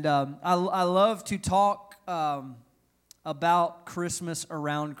I love to talk about Christmas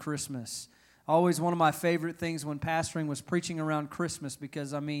around Christmas. Always one of my favorite things when pastoring was preaching around Christmas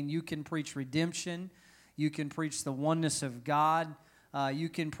because, you can preach redemption, you can preach the oneness of God, you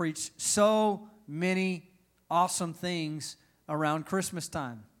can preach so many awesome things around Christmas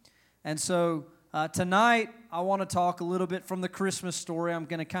time. And so tonight, I want to talk a little bit from the Christmas story. I'm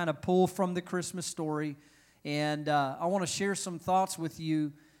going to kind of pull from the Christmas story, and I want to share some thoughts with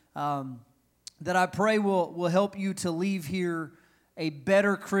you that I pray will help you to leave here a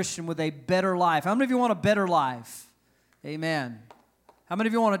better Christian with a better life. How many of you want a better life? Amen. How many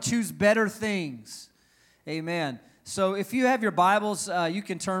of you want to choose better things? Amen. So if you have your Bibles, you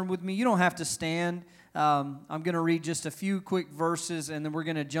can turn with me. You don't have to stand. I'm going to read just a few quick verses, and then we're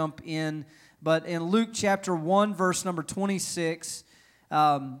going to jump in. But in Luke chapter 1, verse number 26,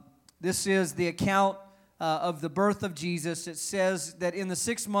 this is the account of the birth of Jesus. It says that in the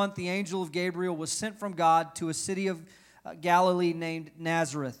 6th month, the angel of Gabriel was sent from God to a city of Galilee named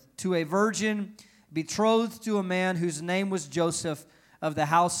Nazareth, to a virgin betrothed to a man whose name was Joseph of the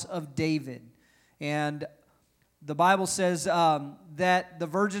house of David. And the Bible says that the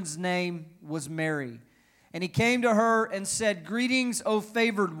virgin's name was Mary. And he came to her and said, "Greetings, O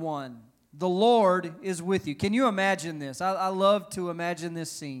favored one, the Lord is with you." Can you imagine this? I love to imagine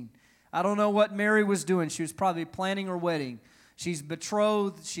this scene. I don't know what Mary was doing. She was probably planning her wedding. She's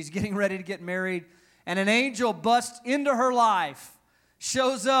betrothed. She's getting ready to get married. And an angel busts into her life,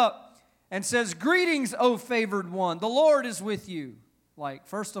 shows up, and says, "Greetings, O favored one. The Lord is with you." Like,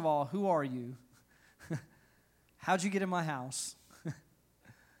 first of all, who are you? How'd you get in my house?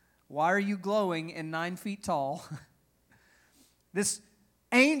 Why are you glowing and 9 feet tall? This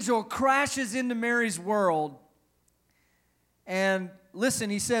angel crashes into Mary's world. And listen,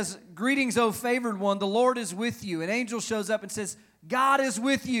 he says, "Greetings, O favored one, the Lord is with you." An angel shows up and says, "God is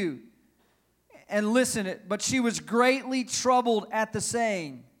with you." And listen, but she was greatly troubled at the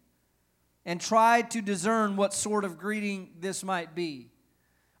saying and tried to discern what sort of greeting this might be.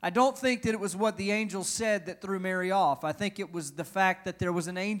 I don't think that it was what the angel said that threw Mary off. I think it was the fact that there was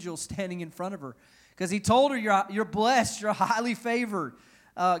an angel standing in front of her. Because he told her, you're blessed, you're highly favored.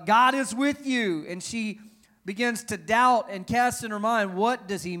 God is with you. And she begins to doubt and cast in her mind, what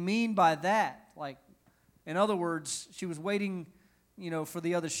does he mean by that? Like, in other words, she was waiting, for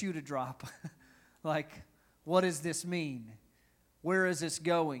the other shoe to drop. Like, what does this mean? Where is this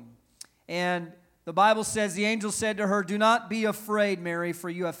going? And the Bible says, the angel said to her, "Do not be afraid, Mary, for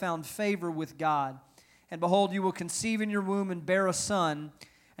you have found favor with God. And behold, you will conceive in your womb and bear a son,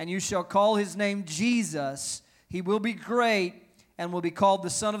 and you shall call his name Jesus. He will be great and will be called the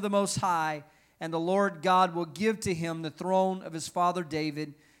Son of the Most High. And the Lord God will give to him the throne of his father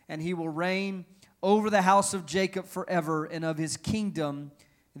David, and he will reign over the house of Jacob forever, and of his kingdom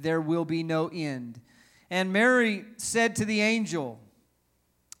there will be no end." And Mary said to the angel,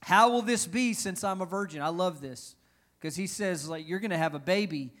 "How will this be since I'm a virgin?" I love this because he says, you're going to have a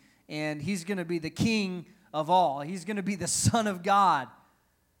baby, and he's going to be the king of all. He's going to be the Son of God.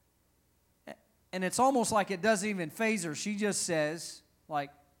 And it's almost like it doesn't even faze her. She just says,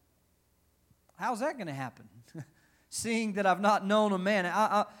 how's that going to happen? Seeing that I've not known a man.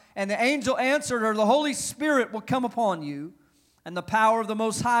 And the angel answered her, "The Holy Spirit will come upon you, and the power of the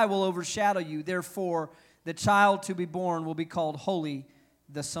Most High will overshadow you. Therefore, the child to be born will be called Holy,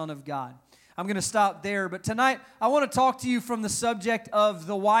 the Son of God." I'm going to stop there. But tonight, I want to talk to you from the subject of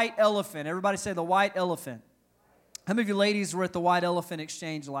the white elephant. Everybody say the white elephant. How many of you ladies were at the White Elephant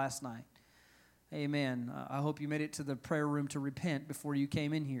Exchange last night? Amen. I hope you made it to the prayer room to repent before you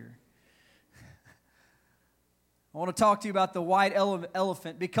came in here. I want to talk to you about the white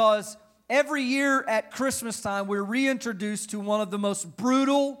elephant because every year at Christmas time, we're reintroduced to one of the most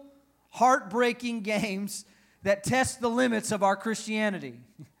brutal, heartbreaking games that test the limits of our Christianity.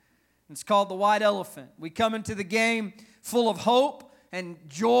 It's called the white elephant. We come into the game full of hope and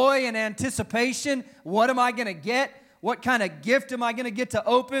joy and anticipation. What am I going to get? What kind of gift am I going to get to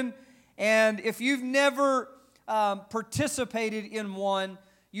open? And if you've never participated in one,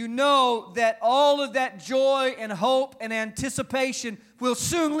 you know that all of that joy and hope and anticipation will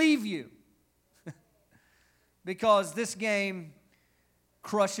soon leave you. Because this game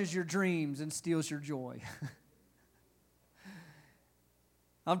crushes your dreams and steals your joy.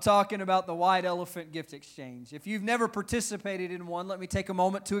 I'm talking about the White Elephant Gift Exchange. If you've never participated in one, let me take a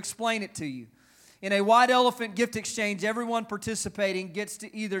moment to explain it to you. In a White Elephant Gift Exchange, everyone participating gets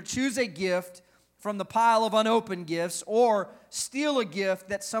to either choose a gift from the pile of unopened gifts or steal a gift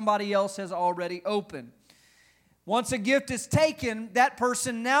that somebody else has already opened. Once a gift is taken, that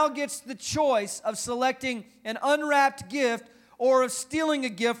person now gets the choice of selecting an unwrapped gift or of stealing a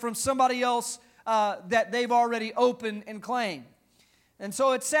gift from somebody else that they've already opened and claimed. And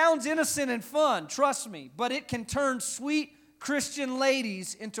so it sounds innocent and fun, trust me, but it can turn sweet Christian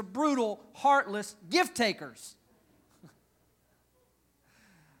ladies into brutal, heartless gift takers.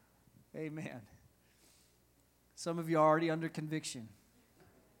 Amen. Some of you are already under conviction.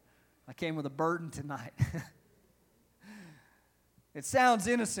 I came with a burden tonight. It sounds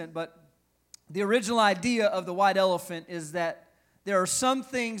innocent, but the original idea of the white elephant is that there are some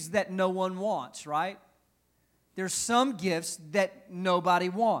things that no one wants, right? There's some gifts that nobody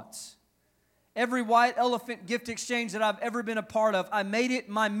wants. Every white elephant gift exchange that I've ever been a part of, I made it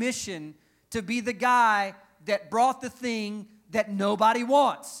my mission to be the guy that brought the thing that nobody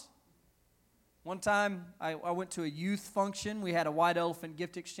wants. One time, I went to a youth function. We had a white elephant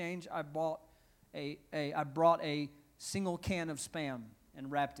gift exchange. I brought a single can of Spam and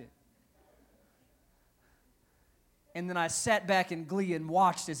wrapped it. And then I sat back in glee and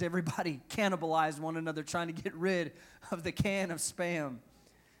watched as everybody cannibalized one another trying to get rid of the can of Spam.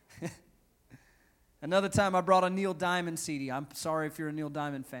 Another time I brought a Neil Diamond CD. I'm sorry if you're a Neil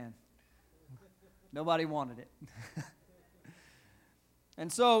Diamond fan. Nobody wanted it.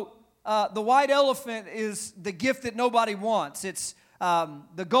 And so the white elephant is the gift that nobody wants. It's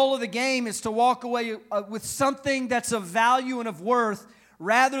the goal of the game is to walk away with something that's of value and of worth,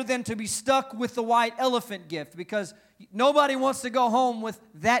 rather than to be stuck with the white elephant gift, because nobody wants to go home with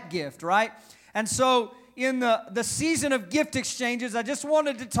that gift, right? And so in the season of gift exchanges, I just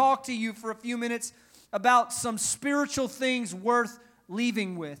wanted to talk to you for a few minutes about some spiritual things worth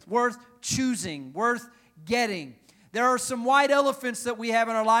leaving with, worth choosing, worth getting. There are some white elephants that we have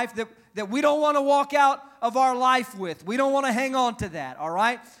in our life that we don't want to walk out of our life with. We don't want to hang on to that, all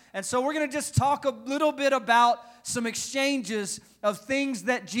right? And so we're going to just talk a little bit about some exchanges of things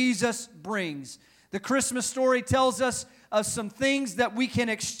that Jesus brings. The Christmas story tells us of some things that we can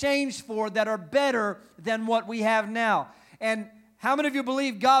exchange for that are better than what we have now. And how many of you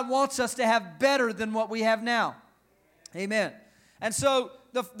believe God wants us to have better than what we have now? Amen. And so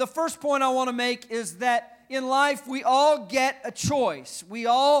the first point I want to make is that in life we all get a choice. We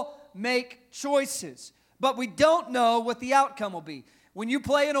all make choices, but we don't know what the outcome will be. When you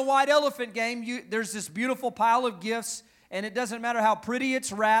play in a white elephant game, there's this beautiful pile of gifts, and it doesn't matter how pretty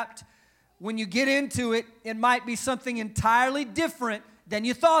it's wrapped. When you get into it, it might be something entirely different than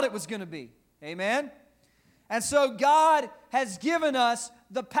you thought it was going to be. Amen? And so God has given us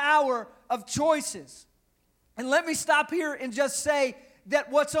the power of choices. And let me stop here and just say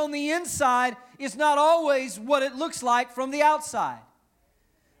that what's on the inside is not always what it looks like from the outside.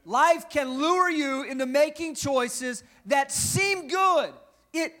 Life can lure you into making choices that seem good.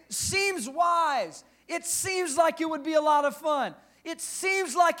 It seems wise. It seems like it would be a lot of fun. It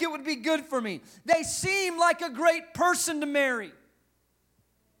seems like it would be good for me. They seem like a great person to marry.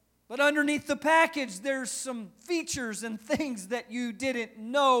 But underneath the package, there's some features and things that you didn't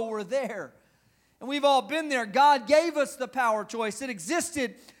know were there. And we've all been there. God gave us the power choice. It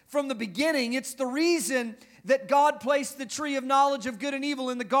existed from the beginning. It's the reason that God placed the tree of knowledge of good and evil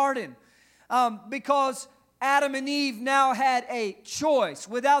in the garden. Because Adam and Eve now had a choice.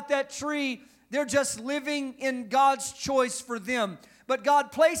 Without that tree, they're just living in God's choice for them. But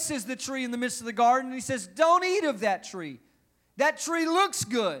God places the tree in the midst of the garden, and He says, don't eat of that tree. That tree looks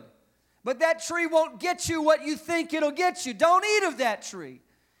good, but that tree won't get you what you think it'll get you. Don't eat of that tree.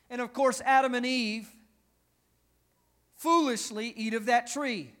 And of course, Adam and Eve foolishly eat of that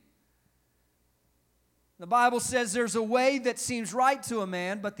tree. The Bible says there's a way that seems right to a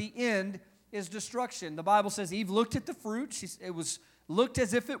man, but the end is destruction. The Bible says Eve looked at the fruit. It was looked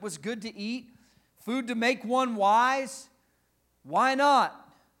as if it was good to eat. Food to make one wise. Why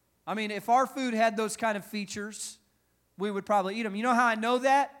not? I mean, if our food had those kind of features, we would probably eat them. You know how I know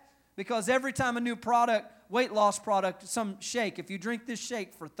that? Because every time a new product, weight loss product, some shake, if you drink this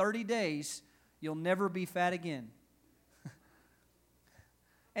shake for 30 days, you'll never be fat again.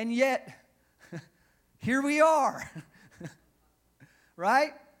 And yet, here we are.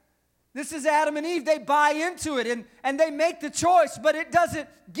 Right? This is Adam and Eve. They buy into it and they make the choice, but it doesn't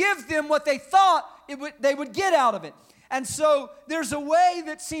give them what they thought they would get out of it. And so there's a way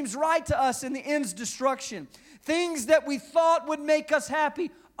that seems right to us and the end's destruction. Things that we thought would make us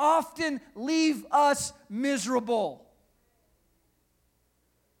happy often leave us miserable.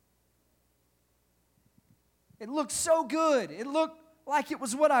 It looked so good. It looked like it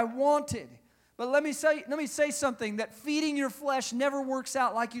was what I wanted. But let me say something, that feeding your flesh never works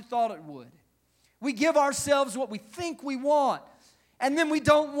out like you thought it would. We give ourselves what we think we want, and then we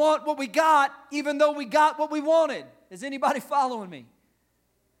don't want what we got, even though we got what we wanted. Is anybody following me?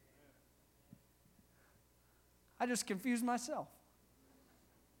 I just confused myself.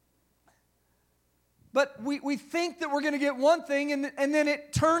 But we think that we're going to get one thing, and then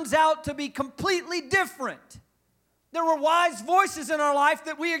it turns out to be completely different. There were wise voices in our life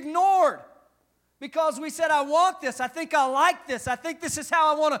that we ignored because we said, I want this. I think I like this. I think this is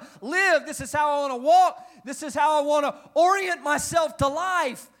how I want to live. This is how I want to walk. This is how I want to orient myself to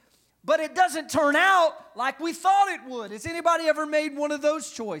life. But it doesn't turn out like we thought it would. Has anybody ever made one of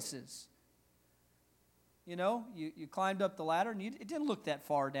those choices? You know, you climbed up the ladder and it didn't look that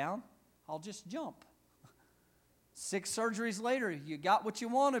far down. I'll just jump. 6 surgeries later, you got what you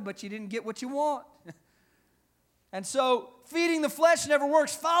wanted, but you didn't get what you want. And so feeding the flesh never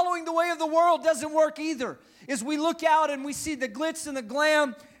works. Following the way of the world doesn't work either. As we look out and we see the glitz and the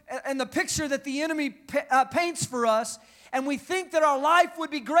glam and the picture that the enemy paints for us, and we think that our life would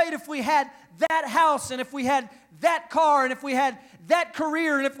be great if we had that house, and if we had that car, and if we had that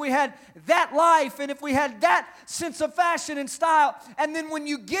career, and if we had that life, and if we had that sense of fashion and style. And then when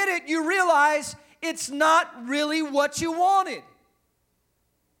you get it, you realize it's not really what you wanted.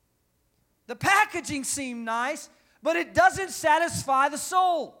 The packaging seemed nice, but it doesn't satisfy the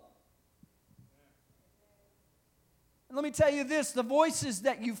soul. And let me tell you this, the voices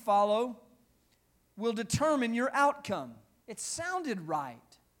that you follow will determine your outcome. It sounded right.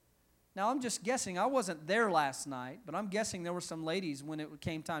 Now, I'm just guessing. I wasn't there last night, but I'm guessing there were some ladies when it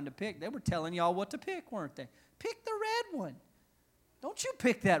came time to pick. They were telling y'all what to pick, weren't they? Pick the red one. Don't you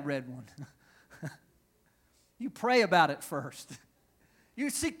pick that red one. You pray about it first. You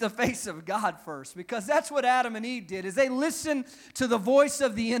seek the face of God first, because that's what Adam and Eve did, is they listened to the voice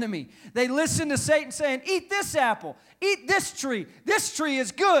of the enemy. They listened to Satan saying, eat this apple, eat this tree. This tree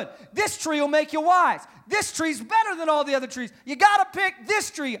is good. This tree will make you wise. This tree's better than all the other trees. You got to pick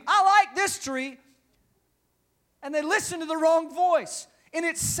this tree. I like this tree. And they listened to the wrong voice. And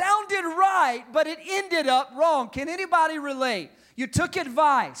it sounded right, but it ended up wrong. Can anybody relate? You took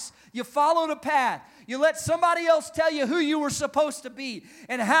advice. You followed a path. You let somebody else tell you who you were supposed to be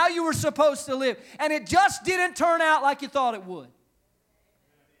and how you were supposed to live. And it just didn't turn out like you thought it would.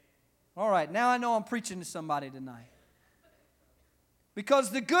 All right, now I know I'm preaching to somebody tonight.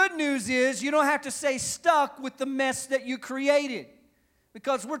 Because the good news is you don't have to stay stuck with the mess that you created.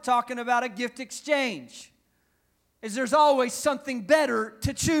 Because we're talking about a gift exchange. Is there's always something better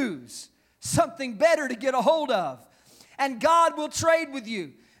to choose. Something better to get a hold of. And God will trade with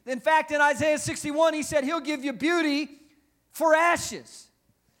you. In fact, in Isaiah 61, he said he'll give you beauty for ashes.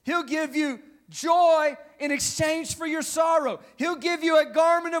 He'll give you joy in exchange for your sorrow. He'll give you a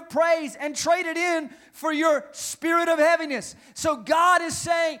garment of praise and trade it in for your spirit of heaviness. So God is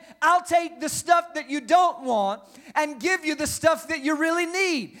saying, I'll take the stuff that you don't want and give you the stuff that you really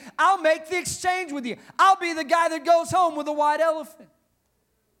need. I'll make the exchange with you. I'll be the guy that goes home with a white elephant.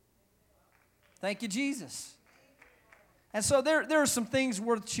 Thank you, Jesus. And so there are some things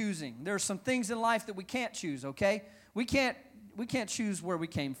worth choosing. There are some things in life that we can't choose, okay? We can't choose where we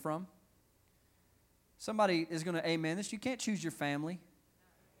came from. Somebody is going to amen this. You can't choose your family.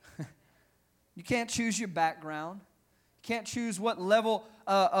 You can't choose your background. You can't choose what level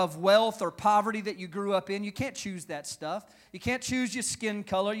of wealth or poverty that you grew up in. You can't choose that stuff. You can't choose your skin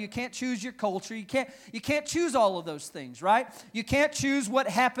color. You can't choose your culture. You can't choose all of those things, right? You can't choose what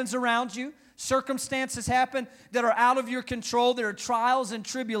happens around you. Circumstances happen that are out of your control. There are trials and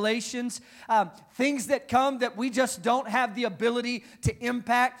tribulations, things that come that we just don't have the ability to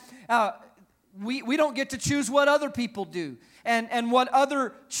impact. We don't get to choose what other people do and what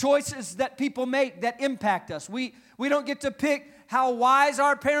other choices that people make that impact us. We don't get to pick how wise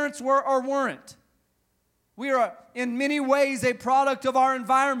our parents were or weren't. We are in many ways a product of our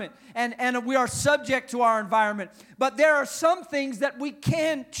environment, and we are subject to our environment. But there are some things that we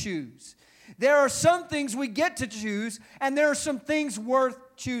can choose. There are some things we get to choose, and there are some things worth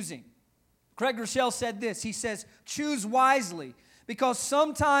choosing. Craig Rochelle said this. He says, choose wisely, because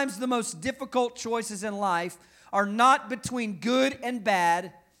sometimes the most difficult choices in life are not between good and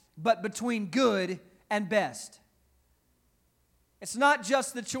bad, but between good and best. It's not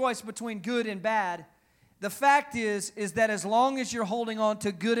just the choice between good and bad. The fact is that as long as you're holding on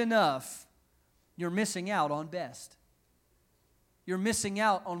to good enough, you're missing out on best. You're missing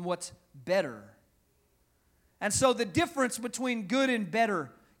out on what's better. And so the difference between good and better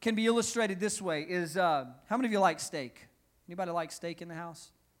can be illustrated this way is, how many of you like steak? Anybody like steak in the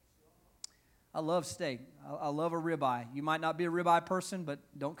house? I love steak. I love a ribeye. You might not be a ribeye person, but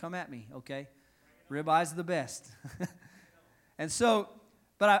don't come at me, okay? Ribeye's the best. And so,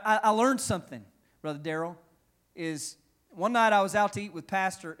 but I learned something, Brother Darrell, is one night I was out to eat with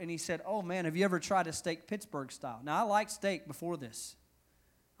Pastor, and he said, oh man, have you ever tried a steak Pittsburgh style? Now, I liked steak before this.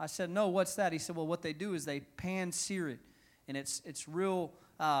 I said, no, what's that? He said, well, what they do is they pan sear it, and it's real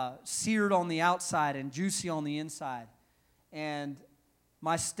seared on the outside and juicy on the inside. And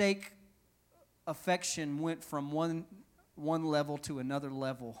my steak affection went from one level to another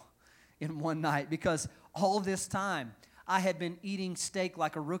level in one night, because all this time I had been eating steak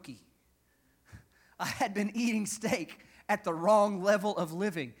like a rookie. I had been eating steak at the wrong level of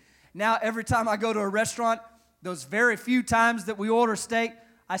living. Now every time I go to a restaurant, those very few times that we order steak,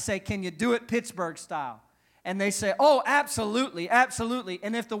 I say, "Can you do it Pittsburgh style?" And they say, "Oh, absolutely, absolutely."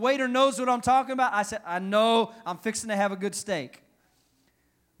 And if the waiter knows what I'm talking about, I say, "I know I'm fixing to have a good steak."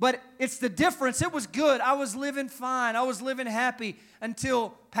 But it's the difference. It was good. I was living fine. I was living happy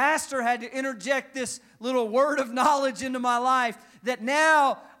until Pastor had to interject this little word of knowledge into my life that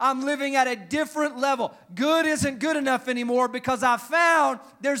now I'm living at a different level. Good isn't good enough anymore because I found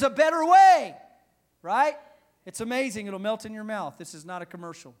there's a better way, right? It's amazing. It'll melt in your mouth. This is not a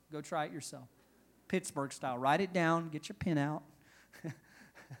commercial. Go try it yourself. Pittsburgh style. Write it down. Get your pen out.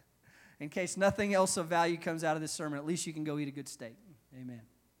 In case nothing else of value comes out of this sermon, at least you can go eat a good steak. Amen.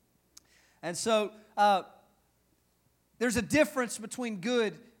 And so there's a difference between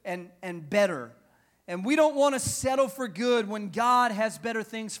good and better. And we don't want to settle for good when God has better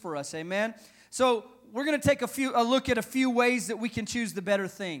things for us. Amen? So we're going to take a look at a few ways that we can choose the better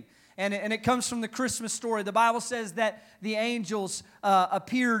thing. And it comes from the Christmas story. The Bible says that the angels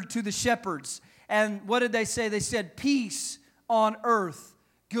appeared to the shepherds. And what did they say? They said, "Peace on earth,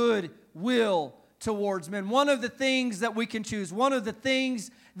 good will towards men." One of the things that we can choose, one of the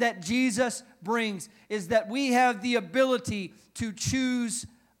things that Jesus brings, is that we have the ability to choose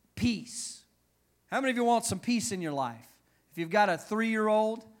peace. How many of you want some peace in your life? If you've got a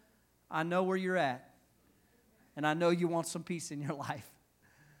 3-year-old, I know where you're at. And I know you want some peace in your life.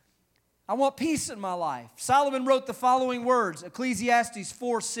 I want peace in my life. Solomon wrote the following words, Ecclesiastes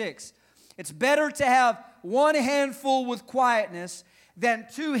 4:6. "It's better to have one handful with quietness than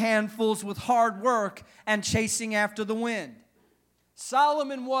 2 handfuls with hard work and chasing after the wind."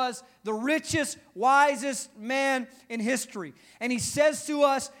 Solomon was the richest, wisest man in history. And he says to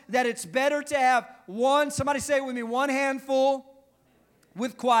us that it's better to have somebody say it with me, one handful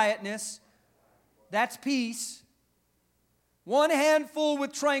with quietness. That's peace. One handful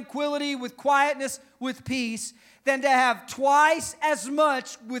with tranquility, with quietness, with peace, than to have twice as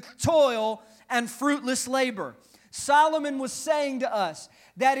much with toil and fruitless labor. Solomon was saying to us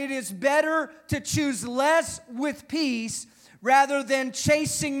that it is better to choose less with peace rather than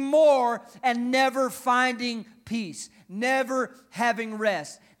chasing more and never finding peace, never having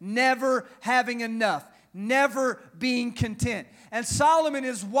rest, never having enough, never being content. And Solomon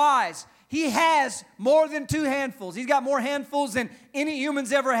is wise. He has more than 2 handfuls. He's got more handfuls than any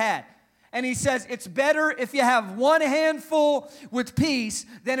human's ever had. And he says it's better if you have 1 handful with peace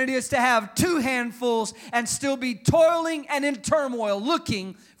than it is to have 2 handfuls and still be toiling and in turmoil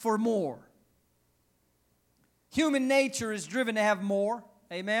looking for more. Human nature is driven to have more.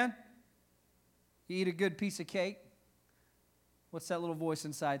 Amen? You eat a good piece of cake. What's that little voice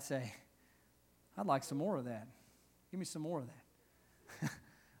inside say? I'd like some more of that. Give me some more of that.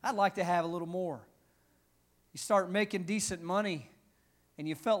 I'd like to have a little more. You start making decent money, and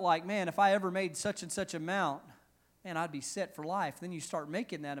you felt like, man, if I ever made such and such amount, man, I'd be set for life. Then you start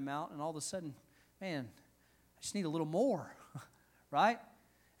making that amount, and all of a sudden, man, I just need a little more, right?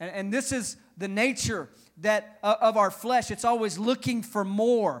 And this is the nature that of our flesh. It's always looking for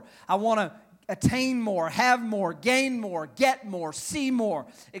more. I want to attain more, have more, gain more, get more, see more,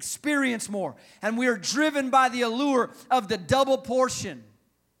 experience more. And we are driven by the allure of the double portion.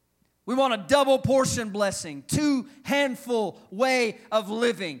 We want a double portion blessing, 2 handful way of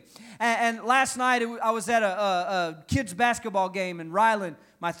living. And last night I was at a kids basketball game, and Rylan,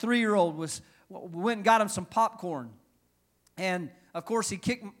 my 3-year-old, went and got him some popcorn. And of course, he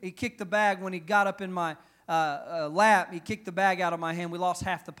kicked the bag when he got up in my lap. He kicked the bag out of my hand. We lost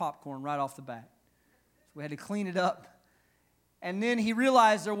half the popcorn right off the bat. So we had to clean it up. And then he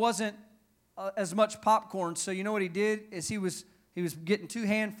realized there wasn't as much popcorn. So you know what he did is he was getting 2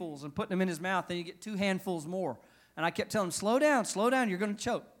 handfuls and putting them in his mouth. Then you get 2 handfuls more. And I kept telling him, slow down, you're going to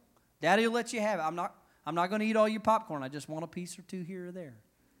choke. Daddy will let you have it. I'm not going to eat all your popcorn. I just want a piece or 2 here or there.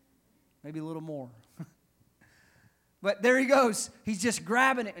 Maybe a little more. But there he goes. He's just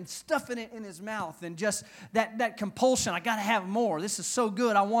grabbing it and stuffing it in his mouth. And just that compulsion, I got to have more. This is so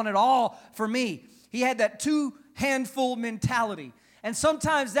good. I want it all for me. He had that 2 handful mentality. And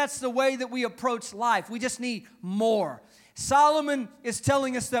sometimes that's the way that we approach life. We just need more. Solomon is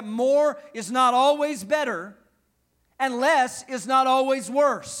telling us that more is not always better, and less is not always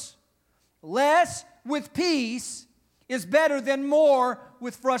worse. Less with peace is better than more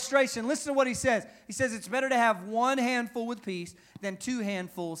with frustration. Listen to what he says. He says it's better to have one handful with peace than two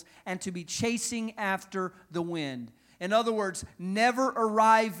handfuls and to be chasing after the wind. In other words, never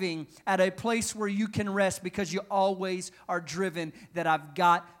arriving at a place where you can rest because you always are driven that I've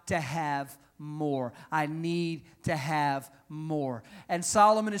got to have more. I need to have more. And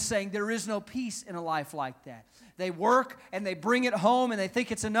Solomon is saying there is no peace in a life like that. They work and they bring it home and they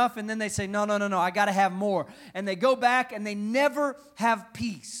think it's enough, and then they say, no, I got to have more. And they go back and they never have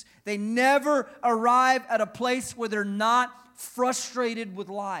peace. They never arrive at a place where they're not frustrated with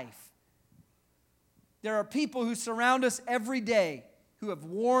life. There are people who surround us every day who have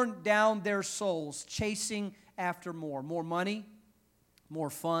worn down their souls chasing after more. More money,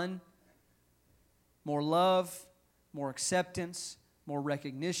 more fun, more love, more acceptance, more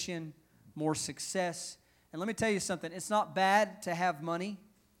recognition, more success. And let me tell you something. It's not bad to have money.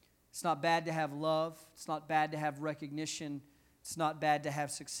 It's not bad to have love. It's not bad to have recognition. It's not bad to have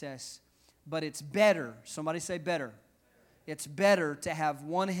success. But it's better. Somebody say better. It's better to have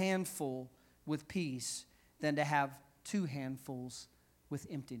one handful with peace than to have two handfuls with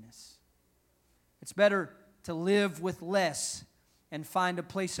emptiness. It's better to live with less and find a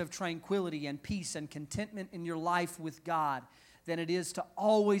place of tranquility and peace and contentment in your life with God than it is to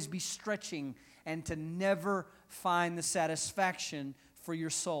always be stretching and to never find the satisfaction for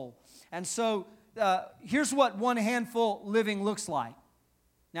your soul. And so here's what one handful living looks like.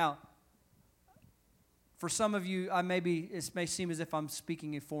 Now, for some of you, it may seem as if I'm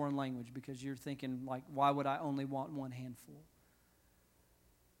speaking a foreign language because you're thinking, like, why would I only want one handful?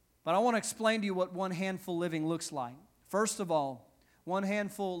 But I want to explain to you what one handful living looks like. First of all, one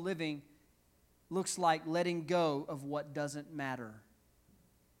handful living looks like letting go of what doesn't matter.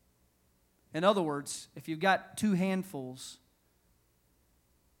 In other words, if you've got two handfuls,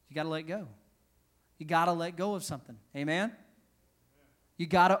 you got to let go. You got to let go of something. Amen? You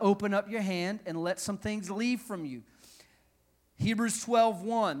got to open up your hand and let some things leave from you. Hebrews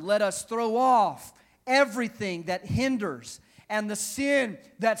 12:1, let us throw off everything that hinders and the sin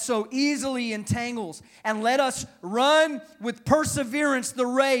that so easily entangles, and let us run with perseverance the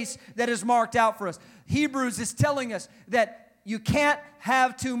race that is marked out for us. Hebrews is telling us that you can't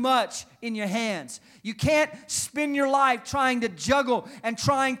have too much in your hands. You can't spend your life trying to juggle and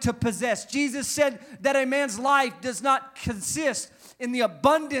trying to possess. Jesus said that a man's life does not consist in the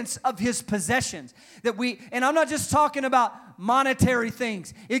abundance of his possessions. And I'm not just talking about monetary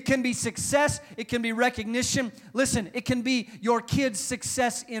things. It can be success. It can be recognition. Listen, it can be your kid's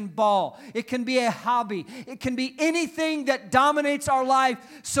success in ball. It can be a hobby. It can be anything that dominates our life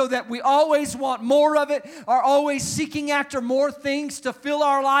so that we always want more of it, are always seeking after more things to fill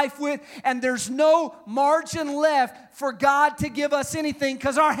our life with, and there's no margin left for God to give us anything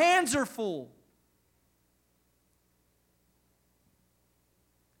because our hands are full.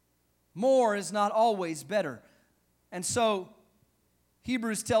 More is not always better. And so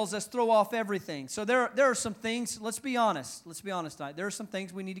Hebrews tells us throw off everything. So there are some things, let's be honest tonight. There are some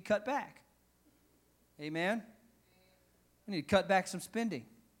things we need to cut back. Amen? We need to cut back some spending.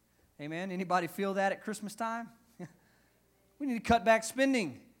 Amen? Anybody feel that at Christmas time? We need to cut back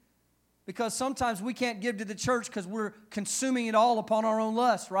spending. Because sometimes we can't give to the church because we're consuming it all upon our own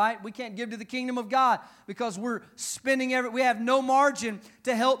lust, right? We can't give to the kingdom of God because we're spending we have no margin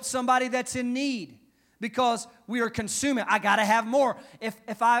to help somebody that's in need because we are consuming. I got to have more.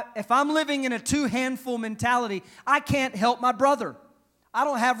 If I'm living in a two-handful mentality, I can't help my brother. I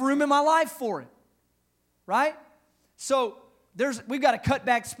don't have room in my life for it, right? So we've got to cut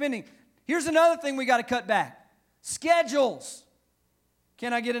back spending. Here's another thing we got to cut back. Schedules.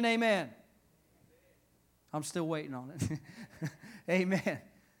 Can I get an amen? I'm still waiting on it. Amen.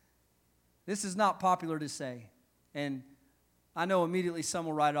 This is not popular to say. And I know immediately some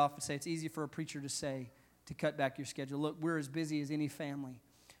will write off and say it's easy for a preacher to say to cut back your schedule. Look, we're as busy as any family.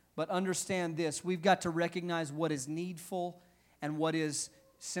 But understand this. We've got to recognize what is needful and what is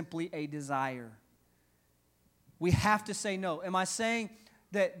simply a desire. We have to say no. Am I saying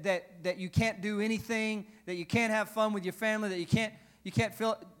that you can't do anything, that you can't have fun with your family, that you can't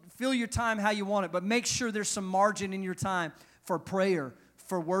fill your time how you want it, but make sure there's some margin in your time for prayer,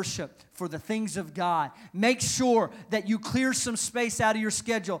 for worship, for the things of God. Make sure that you clear some space out of your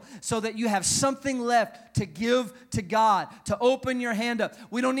schedule so that you have something left to give to God, to open your hand up.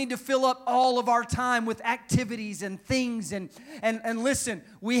 We don't need to fill up all of our time with activities and things. And listen,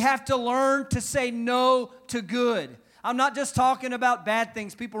 we have to learn to say no to good. I'm not just talking about bad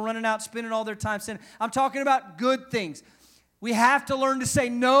things, people running out spending all their time sinning. I'm talking about good things. We have to learn to say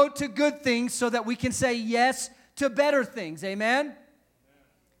no to good things so that we can say yes to better things. Amen?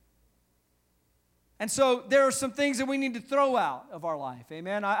 And so there are some things that we need to throw out of our life.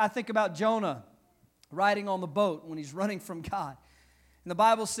 Amen. I think about Jonah riding on the boat when he's running from God. And the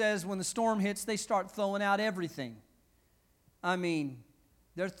Bible says when the storm hits, they start throwing out everything. I mean,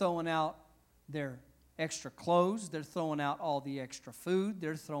 they're throwing out their extra clothes. They're throwing out all the extra food.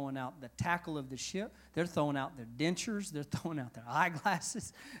 They're throwing out the tackle of the ship. They're throwing out their dentures. They're throwing out their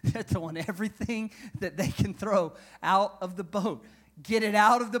eyeglasses. They're throwing everything that they can throw out of the boat. Get it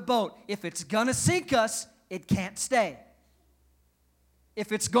out of the boat. If it's going to sink us, it can't stay.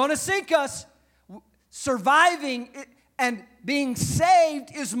 If it's going to sink us, surviving and being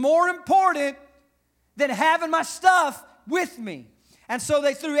saved is more important than having my stuff with me. And so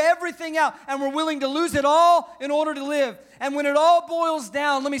they threw everything out and were willing to lose it all in order to live. And when it all boils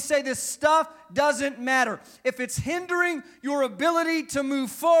down, let me say this, stuff doesn't matter. If it's hindering your ability to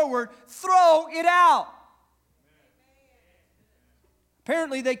move forward, throw it out.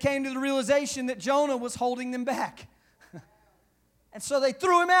 Apparently, they came to the realization that Jonah was holding them back. And so they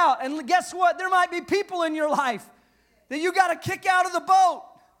threw him out. And guess what? There might be people in your life that you got to kick out of the boat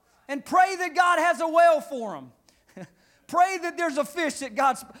and pray that God has a whale for them. Pray that there's a fish that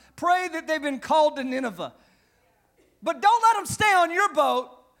God's, pray that they've been called to Nineveh. But don't let them stay on your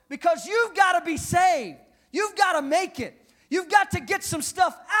boat because you've got to be saved. You've got to make it. You've got to get some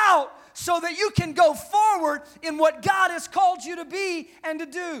stuff out so that you can go forward in what God has called you to be and to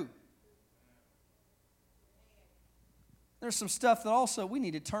do. There's some stuff that also we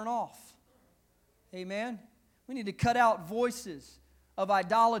need to turn off. Amen. We need to cut out voices of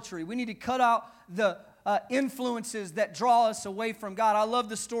idolatry. We need to cut out the influences that draw us away from God. I love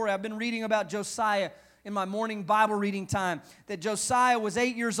the story. I've been reading about Josiah in my morning Bible reading time, that Josiah was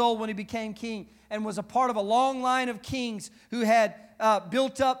 8 years old when he became king and was a part of a long line of kings who had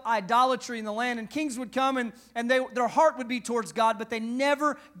built up idolatry in the land. And kings would come and their heart would be towards God, but they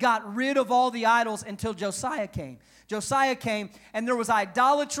never got rid of all the idols until Josiah came. Josiah came, and there was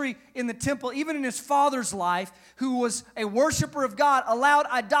idolatry in the temple, even in his father's life, who was a worshiper of God, allowed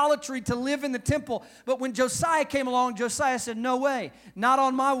idolatry to live in the temple. But when Josiah came along, Josiah said, no way, not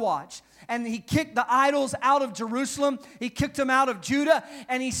on my watch. And he kicked the idols out of Jerusalem. He kicked them out of Judah.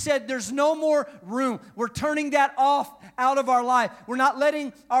 And he said, there's no more room. We're turning that off out of our life. We're not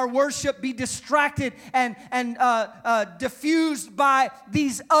letting our worship be distracted and diffused by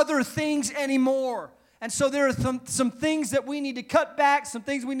these other things anymore. And so there are some things that we need to cut back, some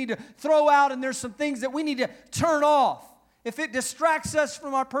things we need to throw out, and there's some things that we need to turn off. If it distracts us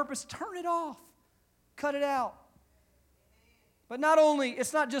from our purpose, turn it off. Cut it out. But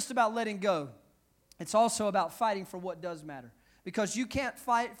it's not just about letting go. It's also about fighting for what does matter. Because you can't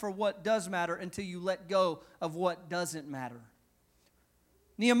fight for what does matter until you let go of what doesn't matter.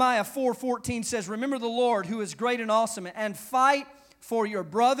 Nehemiah 4:14 says, remember the Lord who is great and awesome, and fight for your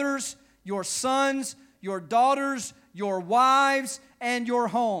brothers, your sons, your daughters, your wives, and your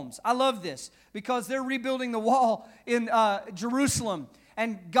homes. I love this because they're rebuilding the wall in Jerusalem.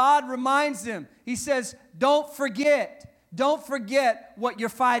 And God reminds them, He says, don't forget what you're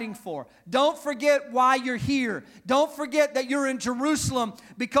fighting for. Don't forget why you're here. Don't forget that you're in Jerusalem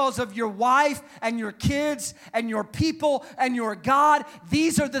because of your wife and your kids and your people and your God.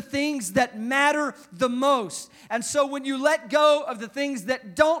 These are the things that matter the most. And so when you let go of the things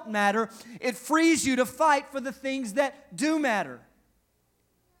that don't matter, it frees you to fight for the things that do matter.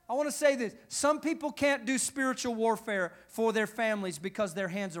 I want to say this. Some people can't do spiritual warfare for their families because their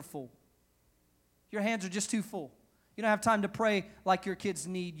hands are full. Your hands are just too full. You don't have time to pray like your kids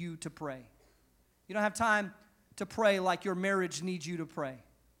need you to pray. You don't have time to pray like your marriage needs you to pray.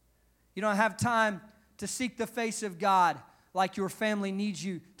 You don't have time to seek the face of God like your family needs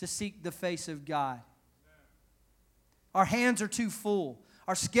you to seek the face of God. Our hands are too full.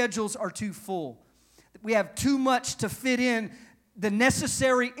 Our schedules are too full. We have too much to fit in the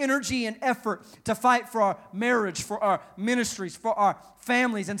necessary energy and effort to fight for our marriage, for our ministries, for our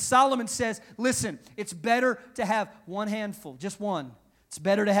families. And Solomon says, listen, it's better to have one handful, just one. It's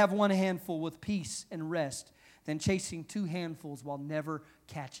better to have one handful with peace and rest than chasing two handfuls while never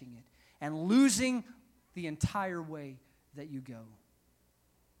catching it and losing the entire way that you go.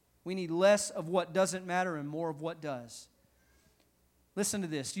 We need less of what doesn't matter and more of what does. Listen to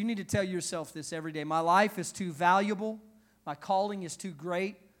this. You need to tell yourself this every day. My life is too valuable. My calling is too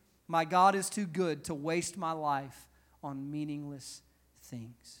great. My God is too good to waste my life on meaningless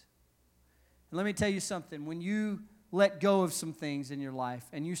things. And let me tell you something. When you let go of some things in your life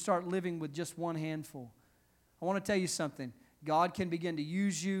and you start living with just one handful, I want to tell you something. God can begin to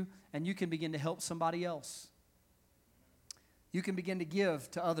use you and you can begin to help somebody else. You can begin to give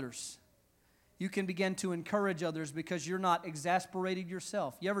to others. you can begin to encourage others because you're not exasperated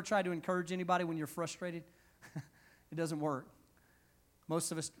yourself. You ever try to encourage anybody when you're frustrated? It doesn't work.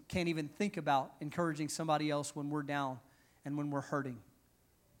 Most of us can't even think about encouraging somebody else when we're down and when we're hurting.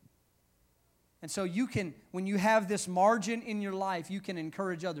 And so you can, when you have this margin in your life, you can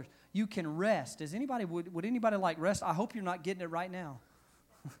encourage others. You can rest. Would anybody like rest? I hope you're not getting it right now.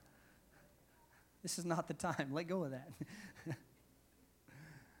 This is not the time. Let go of that.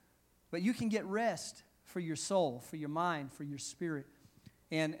 But you can get rest for your soul, for your mind, for your spirit.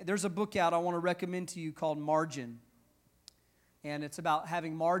 And there's a book out I want to recommend to you called Margin. And it's about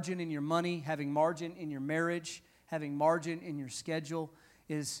having margin in your money, having margin in your marriage, having margin in your schedule.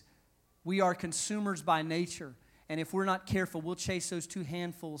 We are consumers by nature. And if we're not careful, we'll chase those two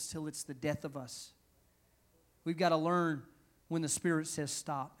handfuls till it's the death of us. We've got to learn when the Spirit says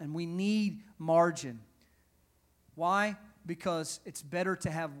stop. And we need margin. Why? Because it's better to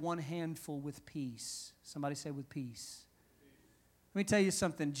have one handful with peace. Somebody say with peace. Let me tell you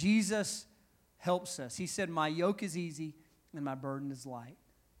something. Jesus helps us. He said, my yoke is easy and my burden is light.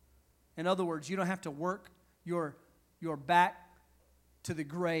 In other words, you don't have to work your back to the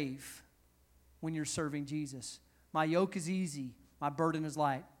grave when you're serving Jesus. My yoke is easy. My burden is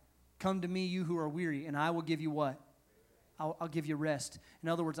light. Come to me, you who are weary, and I will give you what? I'll give you rest. In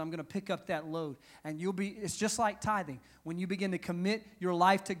other words, I'm going to pick up that load. And it's just like tithing. When you begin to commit your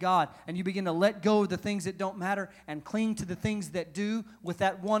life to God and you begin to let go of the things that don't matter and cling to the things that do, with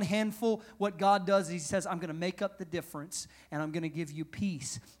that one handful, what God does is He says, I'm going to make up the difference and I'm going to give you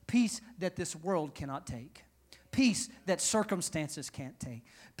peace. Peace that this world cannot take. Peace that circumstances can't take.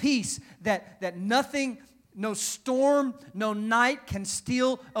 Peace that nothing, no storm, no night can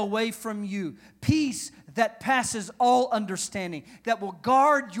steal away from you. Peace that passes all understanding, that will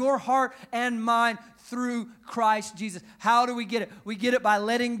guard your heart and mind through Christ Jesus. How do we get it? We get it by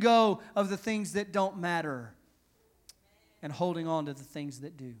letting go of the things that don't matter and holding on to the things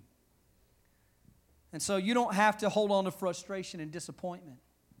that do. And so you don't have to hold on to frustration and disappointment.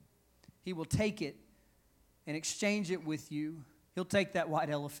 He will take it and exchange it with you. He'll take that white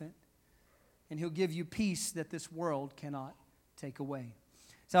elephant and He'll give you peace that this world cannot take away.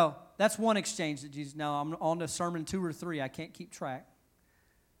 So that's one exchange that Jesus, now I'm on to sermon 2 or 3, I can't keep track.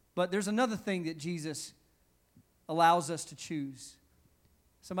 But there's another thing that Jesus allows us to choose.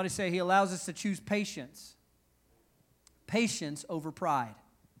 Somebody say He allows us to choose patience. Patience over pride.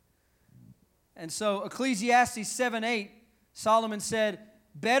 And so Ecclesiastes 7:8, Solomon said,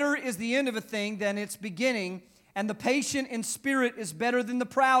 better is the end of a thing than its beginning, and the patient in spirit is better than the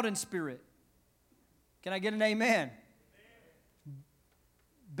proud in spirit. Can I get an amen?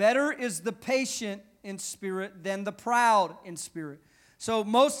 Better is the patient in spirit than the proud in spirit. So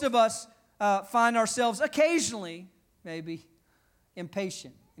most of us find ourselves occasionally, maybe,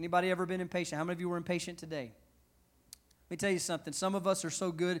 impatient. Anybody ever been impatient? How many of you were impatient today? Let me tell you something. Some of us are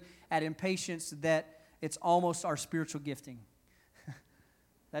so good at impatience that it's almost our spiritual gifting.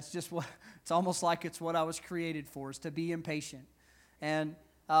 That's just it's almost like it's what I was created for, is to be impatient. And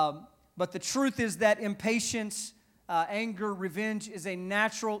but the truth is that impatience, anger, revenge is a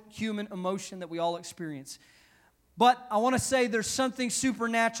natural human emotion that we all experience. But I want to say there's something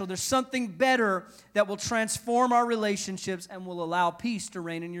supernatural. There's something better that will transform our relationships and will allow peace to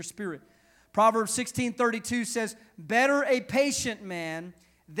reign in your spirit. Proverbs 16:32 says, better a patient man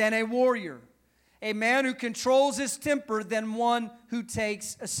than a warrior, a man who controls his temper than one who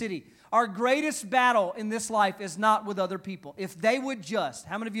takes a city. Our greatest battle in this life is not with other people. If they would just,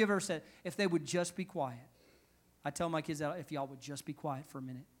 how many of you have ever said, if they would just be quiet? I tell my kids that if y'all would just be quiet for a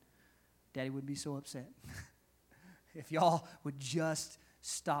minute, Daddy would be so upset. If y'all would just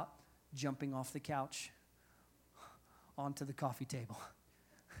stop jumping off the couch onto the coffee table.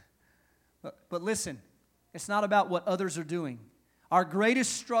 But listen, it's not about what others are doing. Our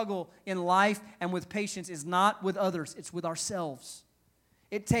greatest struggle in life and with patience is not with others, it's with ourselves.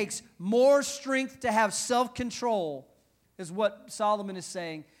 It takes more strength to have self-control, is what Solomon is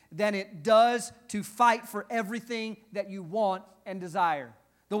saying, than it does to fight for everything that you want and desire.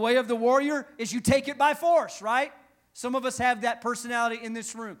 The way of the warrior is you take it by force, right? Some of us have that personality in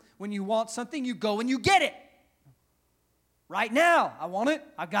this room. When you want something, you go and you get it. Right now, I want it.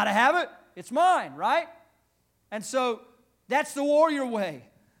 I've got to have it. It's mine, right? And so that's the warrior way.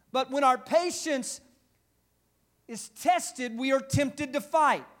 But when our patience is tested, we are tempted to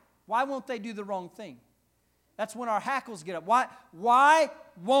fight. Why won't they do the wrong thing? That's when our hackles get up. Why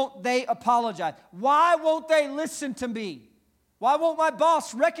won't they apologize? Why won't they listen to me? Why won't my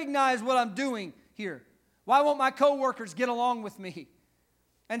boss recognize what I'm doing here? Why won't my coworkers get along with me?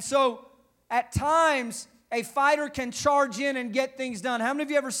 And so at times A fighter can charge in and get things done. How many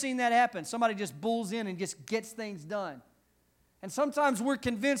of you ever seen that happen? Somebody just bulls in and just gets things done. And sometimes we're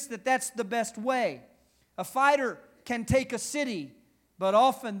convinced that that's the best way. A fighter can take a city, but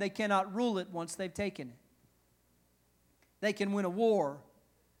often they cannot rule it once they've taken it. They can win a war,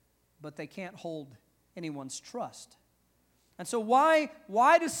 but they can't hold anyone's trust. And so why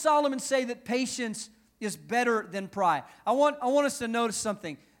does Solomon say that patience is better than pride? I want us to notice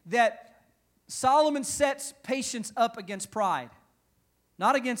something, that Solomon sets patience up against pride.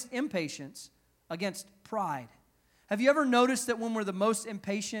 Not against impatience, against pride. Have you ever noticed that when we're the most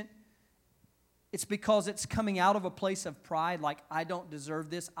impatient, it's because it's coming out of a place of pride, like, I don't deserve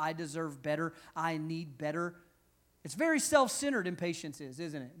this, I deserve better, I need better. It's very self-centered, impatience is,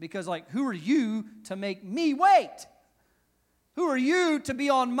 isn't it? Because, like, who are you to make me wait? Who are you to be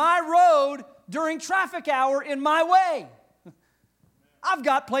on my road during traffic hour in my way? I've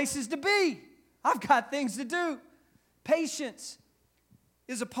got places to be. I've got things to do. Patience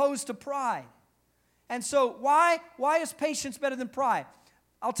is opposed to pride. And so why is patience better than pride?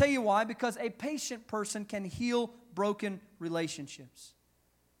 I'll tell you why. Because a patient person can heal broken relationships.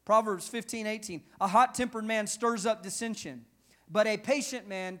 Proverbs 15:18. A hot-tempered man stirs up dissension, but a patient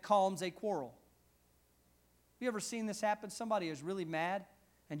man calms a quarrel. You ever seen this happen? Somebody is really mad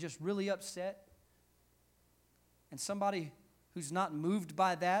and just really upset. And somebody who's not moved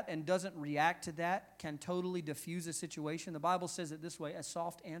by that and doesn't react to that can totally diffuse a situation. The Bible says it this way: a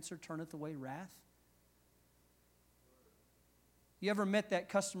soft answer turneth away wrath. You ever met that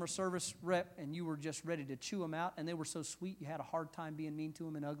customer service rep and you were just ready to chew them out, and they were so sweet you had a hard time being mean to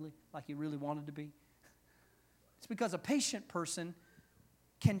them and ugly like you really wanted to be? It's because a patient person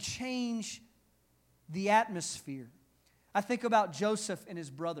can change the atmosphere. I think about Joseph and his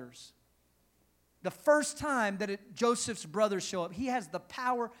brothers. The first time that Joseph's brothers show up, he has the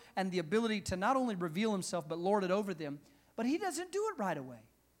power and the ability to not only reveal himself but lord it over them, but he doesn't do it right away.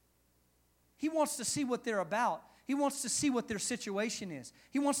 He wants to see what they're about. He wants to see what their situation is.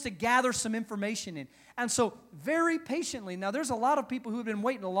 He wants to gather some information in. And so very patiently, now there's a lot of people who have been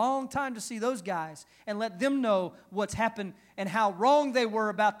waiting a long time to see those guys and let them know what's happened and how wrong they were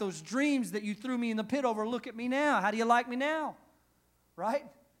about those dreams that you threw me in the pit over. Look at me now. How do you like me now? Right?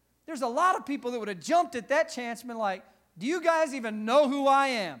 There's a lot of people that would have jumped at that chance and been like, do you guys even know who I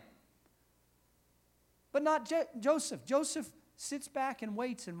am? But not Joseph. Joseph sits back and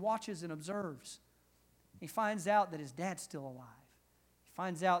waits and watches and observes. He finds out that his dad's still alive. He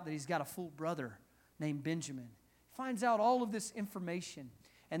finds out that he's got a full brother named Benjamin. He finds out all of this information.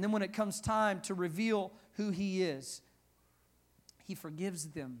 And then when it comes time to reveal who he is, he forgives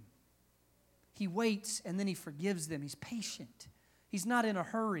them. He waits and then he forgives them. He's patient. He's not in a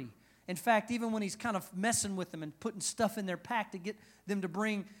hurry. In fact, even when he's kind of messing with them and putting stuff in their pack to get them to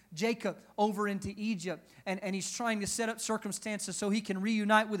bring Jacob over into Egypt, and he's trying to set up circumstances so he can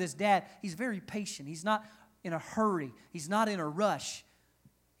reunite with his dad, he's very patient. He's not in a hurry. He's not in a rush.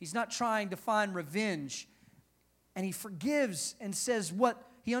 He's not trying to find revenge. And he forgives and says what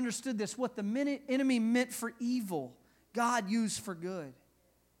he understood this, what the enemy meant for evil, God used for good.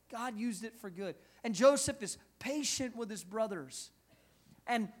 God used it for good. And Joseph is patient with his brothers.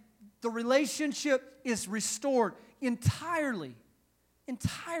 And the relationship is restored entirely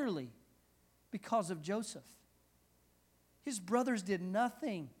because of Joseph. His brothers did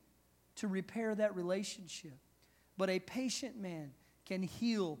nothing to repair that relationship. But a patient man can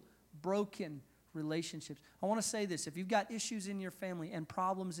heal broken relationships. I want to say this. If you've got issues in your family and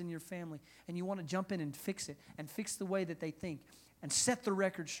problems in your family, and you want to jump in and fix it, and fix the way that they think, and set the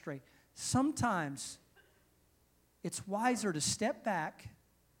record straight, sometimes it's wiser to step back,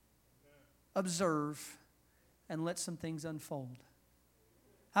 observe, and let some things unfold.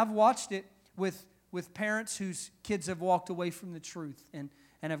 I've watched it with parents whose kids have walked away from the truth and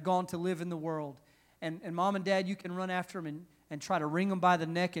have gone to live in the world. And mom and dad, you can run after them and try to wring them by the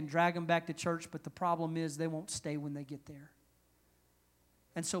neck and drag them back to church, but the problem is they won't stay when they get there.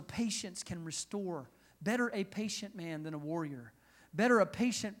 And so patience can restore. Better a patient man than a warrior. Better a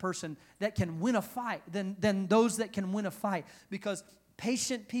patient person that can win a fight than those that can win a fight. Because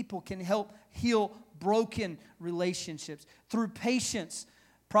patient people can help heal broken relationships. Through patience,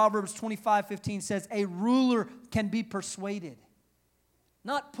 Proverbs 25:15 says, a ruler can be persuaded.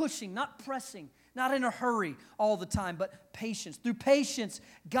 Not pushing, not pressing, not in a hurry all the time, but patience. Through patience,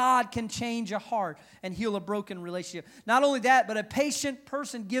 God can change a heart and heal a broken relationship. Not only that, but a patient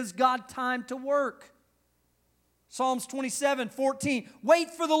person gives God time to work. Psalms 27:14,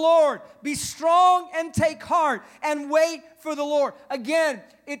 wait for the Lord. Be strong and take heart and wait for the Lord. Again,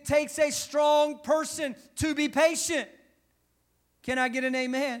 it takes a strong person to be patient. Can I get an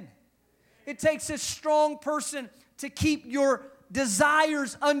amen? It takes a strong person to keep your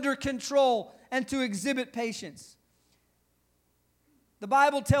desires under control and to exhibit patience. The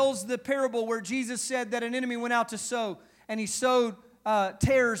Bible tells the parable where Jesus said that an enemy went out to sow, and he sowed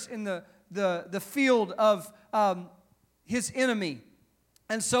tares in the field of his enemy.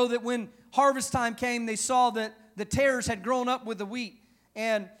 And so that when harvest time came, they saw that the tares had grown up with the wheat.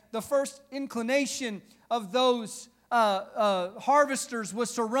 And the first inclination of those harvesters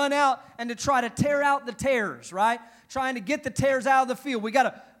was to run out and to try to tear out the tares, right? Trying to get the tares out of the field. We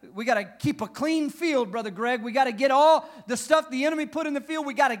got to keep a clean field, Brother Greg. We got to get all the stuff the enemy put in the field.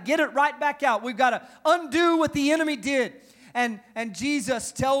 We got to get it right back out. We've got to undo what the enemy did. And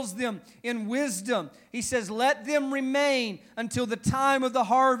Jesus tells them in wisdom, he says, let them remain until the time of the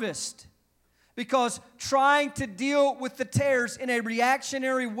harvest. Because trying to deal with the tares in a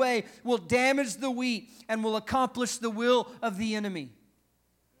reactionary way will damage the wheat and will accomplish the will of the enemy.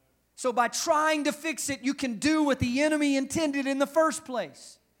 So by trying to fix it, you can do what the enemy intended in the first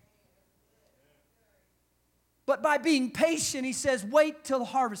place. But by being patient, he says, wait till the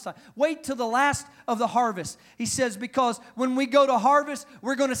harvest time. Wait till the last of the harvest. He says, because when we go to harvest,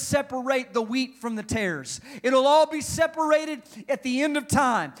 we're going to separate the wheat from the tares. It'll all be separated at the end of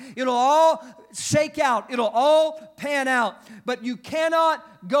time. It'll all shake out. It'll all pan out. But you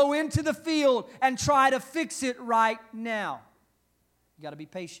cannot go into the field and try to fix it right now. You got to be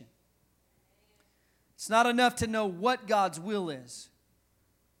patient. It's not enough to know what God's will is.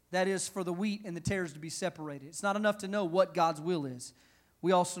 That is for the wheat and the tares to be separated. It's not enough to know what God's will is.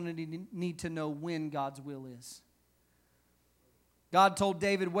 We also need to know when God's will is. God told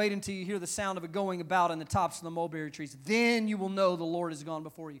David, wait until you hear the sound of it going about in the tops of the mulberry trees. Then you will know the Lord has gone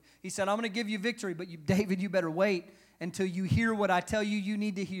before you. He said, I'm going to give you victory, but David, you better wait until you hear what I tell you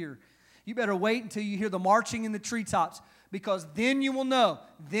need to hear. You better wait until you hear the marching in the treetops, because then you will know.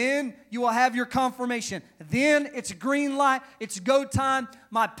 Then you will have your confirmation. Then it's green light. It's go time.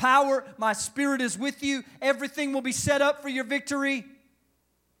 My power, my spirit is with you. Everything will be set up for your victory.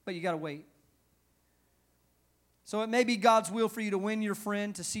 But you got to wait. So it may be God's will for you to win your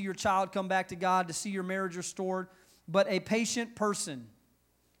friend, to see your child come back to God, to see your marriage restored. But a patient person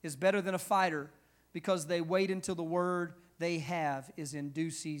is better than a fighter, because they wait until the word they have is in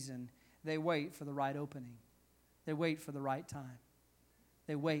due season. They wait for the right opening. They wait for the right time.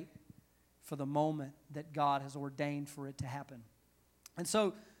 They wait for the moment that God has ordained for it to happen. And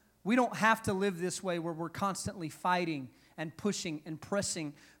so we don't have to live this way where we're constantly fighting and pushing and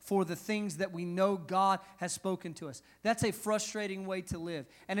pressing for the things that we know God has spoken to us. That's a frustrating way to live.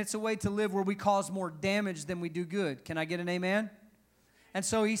 And it's a way to live where we cause more damage than we do good. Can I get an amen? And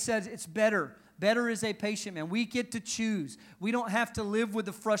so he says it's better. Better is a patient man. We get to choose. We don't have to live with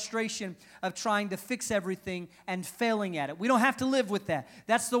the frustration of trying to fix everything and failing at it. We don't have to live with that.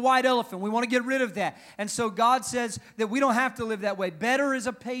 That's the white elephant. We want to get rid of that. And so God says that we don't have to live that way. Better is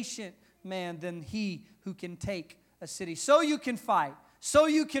a patient man than he who can take a city. So you can fight. So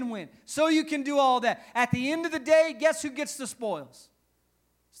you can win. So you can do all that. At the end of the day, guess who gets the spoils?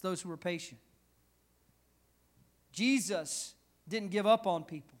 It's those who are patient. Jesus didn't give up on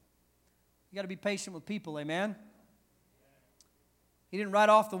people. You got to be patient with people, amen? He didn't write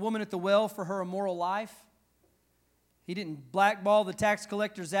off the woman at the well for her immoral life. He didn't blackball the tax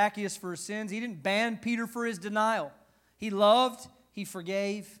collector Zacchaeus for his sins. He didn't ban Peter for his denial. He loved, he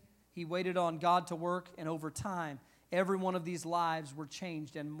forgave, he waited on God to work, and over time, every one of these lives were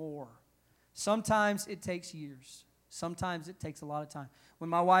changed and more. Sometimes it takes years. Sometimes it takes a lot of time. When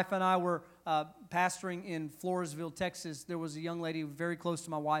my wife and I were pastoring in Floresville, Texas, there was a young lady very close to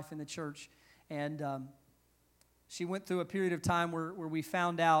my wife in the church. And she went through a period of time where we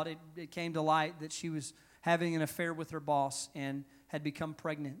found out, it came to light that she was having an affair with her boss and had become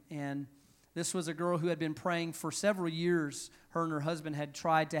pregnant. And this was a girl who had been praying for several years. Her and her husband had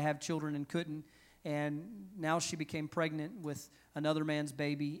tried to have children and couldn't. And now she became pregnant with another man's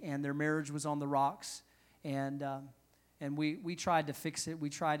baby, and their marriage was on the rocks. And we tried to fix it. We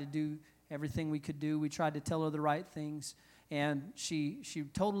tried to do everything we could do. We tried to tell her the right things. And she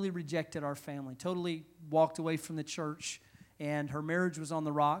totally rejected our family, totally walked away from the church, and her marriage was on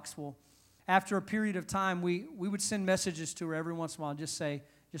the rocks. Well, after a period of time, we would send messages to her every once in a while, just say,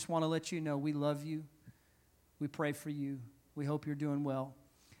 just want to let you know we love you, we pray for you, we hope you're doing well.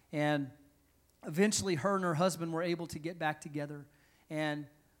 And eventually her and her husband were able to get back together. And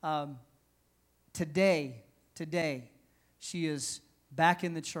today, she is back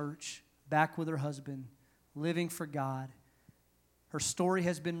in the church, back with her husband, living for God. Her story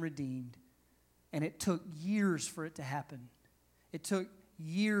has been redeemed, and it took years for it to happen. It took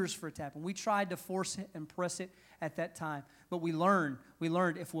years for it to happen. We tried to force it and press it at that time. But we learned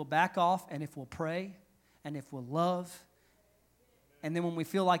if we'll back off and if we'll pray and if we'll love. And then when we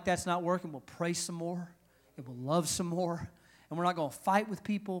feel like that's not working, we'll pray some more and we'll love some more. And we're not going to fight with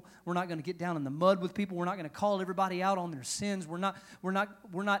people. We're not going to get down in the mud with people. We're not going to call everybody out on their sins. We're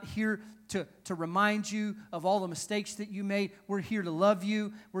not here to remind you of all the mistakes that you made. We're here to love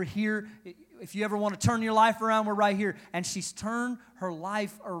you. We're here. If you ever want to turn your life around, we're right here. And she's turned her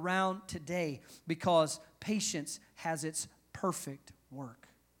life around today because patience has its perfect work.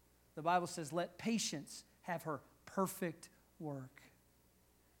 The Bible says, let patience have her perfect work.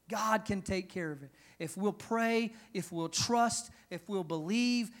 God can take care of it. If we'll pray, if we'll trust, if we'll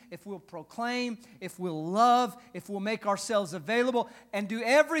believe, if we'll proclaim, if we'll love, if we'll make ourselves available and do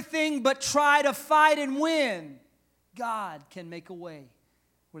everything but try to fight and win, God can make a way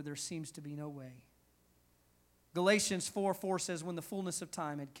where there seems to be no way. Galatians 4:4 says, when the fullness of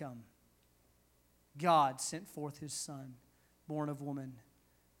time had come, God sent forth His Son, born of woman,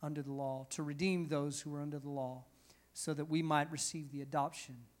 under the law, to redeem those who were under the law, so that we might receive the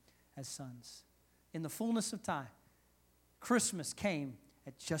adoption as sons. In the fullness of time, Christmas came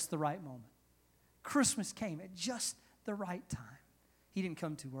at just the right moment. Christmas came at just the right time. He didn't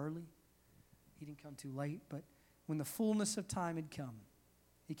come too early. He didn't come too late. But when the fullness of time had come,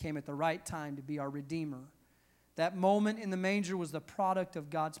 He came at the right time to be our Redeemer. That moment in the manger was the product of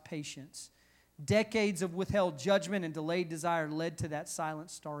God's patience. Decades of withheld judgment and delayed desire led to that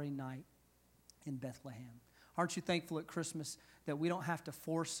silent, starry night in Bethlehem. Aren't you thankful at Christmas that we don't have to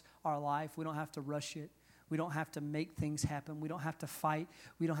force our life? We don't have to rush it. We don't have to make things happen. We don't have to fight.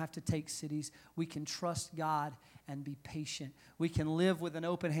 We don't have to take cities. We can trust God and be patient. We can live with an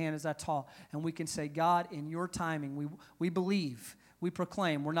open hand, as I taught, and we can say, God, in your timing, we believe. We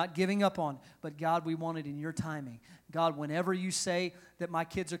proclaim. We're not giving up on it. But God, we want it in your timing. God, whenever you say that my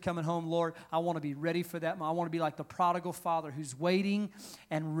kids are coming home, Lord, I want to be ready for that. I want to be like the prodigal father who's waiting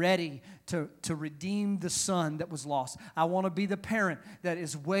and ready to redeem the son that was lost. I want to be the parent that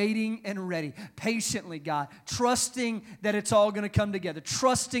is waiting and ready, patiently, God, trusting that it's all going to come together,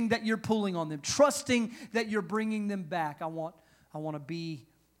 trusting that you're pulling on them, trusting that you're bringing them back. I want to be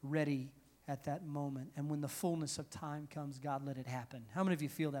ready at that moment. And when the fullness of time comes, God, let it happen. How many of you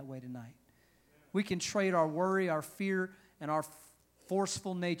feel that way tonight? We can trade our worry, our fear, and our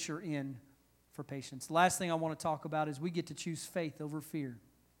forceful nature in for patience. The last thing I want to talk about is we get to choose faith over fear.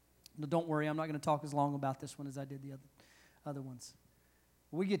 Now, don't worry, I'm not going to talk as long about this one as I did the other ones.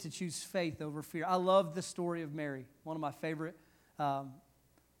 We get to choose faith over fear. I love the story of Mary. One of my favorite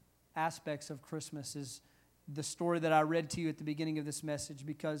aspects of Christmas is the story that I read to you at the beginning of this message,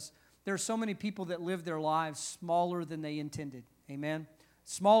 because there are so many people that live their lives smaller than they intended. Amen?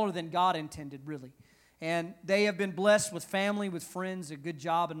 Smaller than God intended, really. And they have been blessed with family, with friends, a good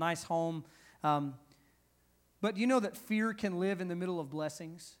job, a nice home. But you know that fear can live in the middle of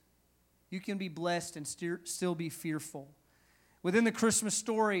blessings? You can be blessed and still be fearful. Within the Christmas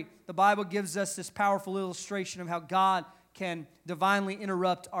story, the Bible gives us this powerful illustration of how God can divinely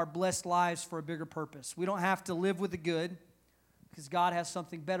interrupt our blessed lives for a bigger purpose. We don't have to live with the good, because God has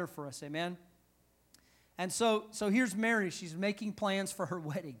something better for us, amen? And so here's Mary. She's making plans for her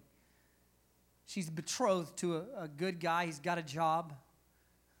wedding. She's betrothed to a good guy. He's got a job.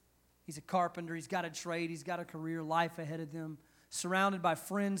 He's a carpenter. He's got a trade. He's got a career, life ahead of them. Surrounded by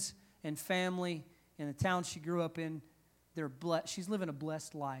friends and family in the town she grew up in. They're blessed. She's living a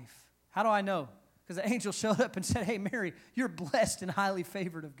blessed life. How do I know? Because the angel showed up and said, hey, Mary, you're blessed and highly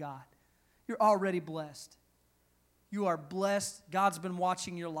favored of God. You're already blessed. You are blessed. God's been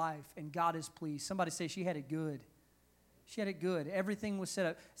watching your life, and God is pleased. Somebody say she had it good. She had it good. Everything was set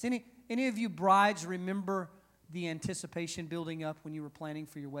up. Does any of you brides remember the anticipation building up when you were planning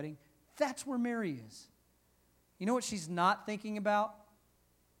for your wedding? That's where Mary is. You know what she's not thinking about?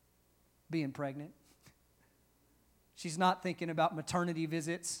 Being pregnant. She's not thinking about maternity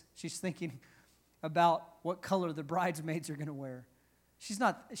visits. She's thinking about what color the bridesmaids are going to wear.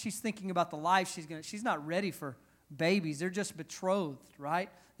 She's thinking about the life she's not ready for babies. They're just betrothed, right?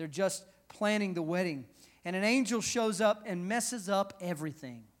 They're just planning the wedding. And an angel shows up and messes up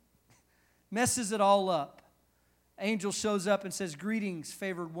everything. Messes it all up. Angel shows up and says, greetings,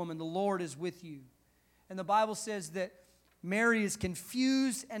 favored woman, the Lord is with you. And the Bible says that Mary is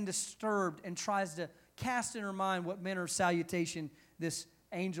confused and disturbed and tries to cast in her mind what manner of salutation this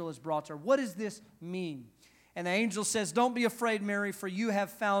angel has brought to her. What does this mean? And the angel says, don't be afraid, Mary, for you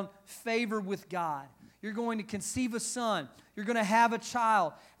have found favor with God. You're going to conceive a son. You're going to have a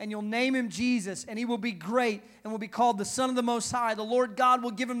child, and you'll name him Jesus, and he will be great and will be called the Son of the Most High. The Lord God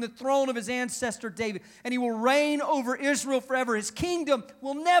will give him the throne of his ancestor David, and he will reign over Israel forever. His kingdom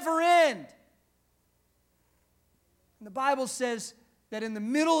will never end. And the Bible says that in the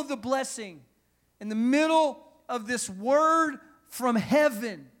middle of the blessing, in the middle of this word from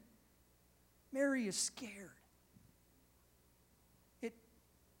heaven, Mary is scared.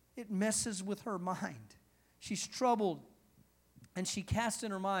 It messes with her mind. She's troubled, and she casts in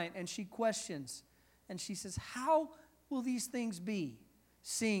her mind, and she questions, and she says, how will these things be,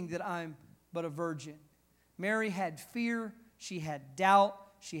 seeing that I'm but a virgin? Mary had fear, she had doubt,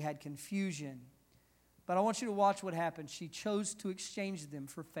 she had confusion. But I want you to watch what happened. She chose to exchange them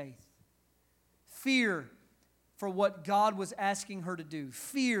for faith. Fear for what God was asking her to do.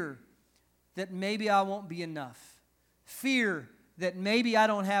 Fear that maybe I won't be enough. Fear that maybe I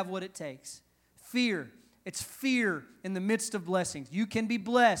don't have what it takes. Fear. It's fear in the midst of blessings. You can be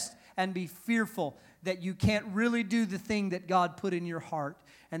blessed and be fearful that you can't really do the thing that God put in your heart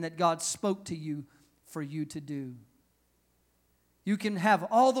and that God spoke to you for you to do. You can have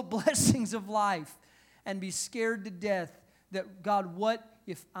all the blessings of life and be scared to death that, God, what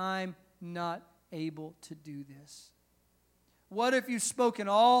if I'm not able to do this? What if you've spoken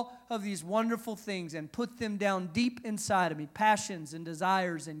all of these wonderful things and put them down deep inside of me, passions and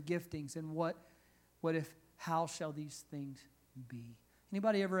desires and giftings, and what if, how shall these things be?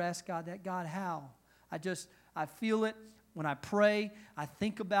 Anybody ever ask God that? God, how? I feel it when I pray, I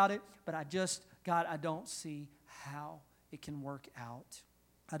think about it, but God, I don't see how it can work out.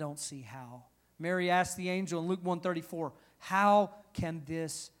 I don't see how. Mary asked the angel in Luke 1:34, how can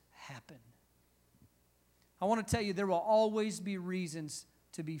this happen? I want to tell you, there will always be reasons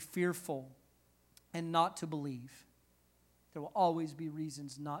to be fearful and not to believe. There will always be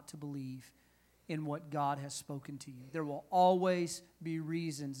reasons not to believe in what God has spoken to you. There will always be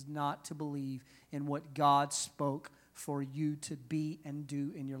reasons not to believe in what God spoke for you to be and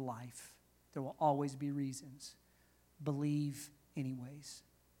do in your life. There will always be reasons. Believe anyways.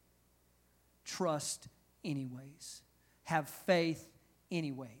 Trust anyways. Have faith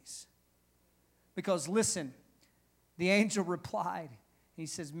anyways. Because listen, the angel replied, and he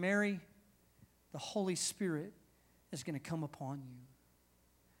says, Mary, the Holy Spirit is going to come upon you.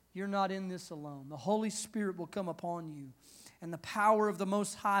 You're not in this alone. The Holy Spirit will come upon you, and the power of the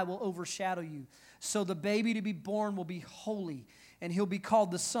Most High will overshadow you. So the baby to be born will be holy, and he'll be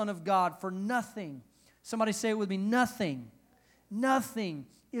called the Son of God. For nothing, somebody say it with me, nothing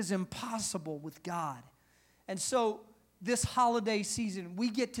is impossible with God. And so this holiday season, we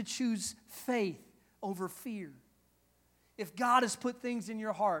get to choose faith over fear. If God has put things in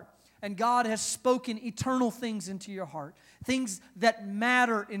your heart, and God has spoken eternal things into your heart, things that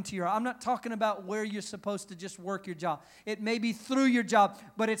matter into your heart. I'm not talking about where you're supposed to just work your job. It may be through your job,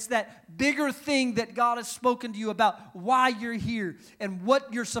 but it's that bigger thing that God has spoken to you about why you're here and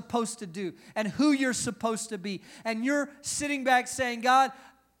what you're supposed to do and who you're supposed to be. And you're sitting back saying, God,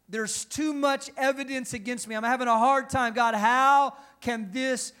 there's too much evidence against me. I'm having a hard time. God, how can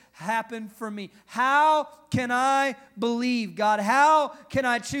this happen for me? How can I believe, God? How can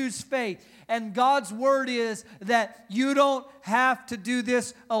I choose faith? And God's word is that you don't have to do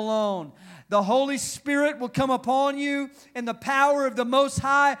this alone. The Holy Spirit will come upon you, and the power of the Most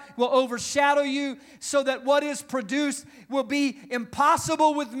High will overshadow you, so that what is produced will be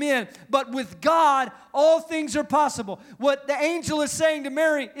impossible with men. But with God, all things are possible. What the angel is saying to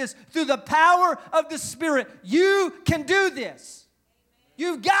Mary is, through the power of the Spirit, you can do this.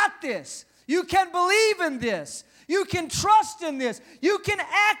 You've got this. You can believe in this. You can trust in this. You can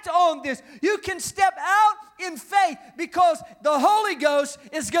act on this. You can step out in faith because the Holy Ghost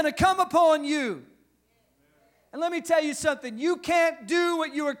is going to come upon you. And let me tell you something. You can't do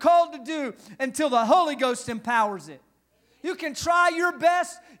what you were called to do until the Holy Ghost empowers it. You can try your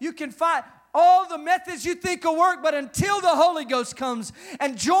best. You can find all the methods you think will work, but until the Holy Ghost comes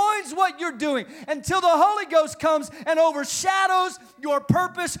and joins what you're doing, until the Holy Ghost comes and overshadows your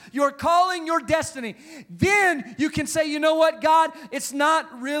purpose, your calling, your destiny, then you can say, you know what, God, it's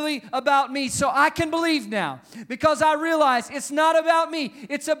not really about me. So I can believe now because I realize it's not about me.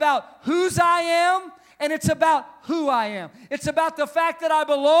 It's about whose I am, and it's about who I am. It's about the fact that I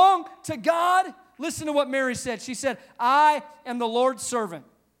belong to God. Listen to what Mary said. She said, I am the Lord's servant.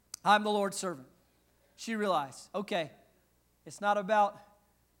 I'm the Lord's servant. She realized, okay, it's not about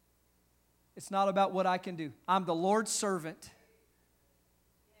what I can do. I'm the Lord's servant.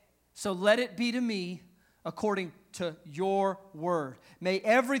 So let it be to me according to your word. May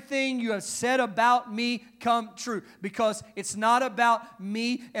everything you have said about me come true, because it's not about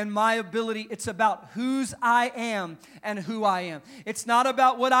me and my ability. It's about whose I am and who I am. It's not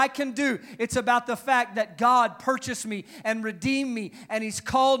about what I can do. It's about the fact that God purchased me and redeemed me, and He's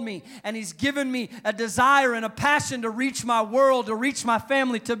called me, and He's given me a desire and a passion to reach my world, to reach my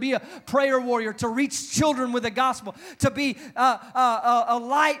family, to be a prayer warrior, to reach children with the gospel, to be a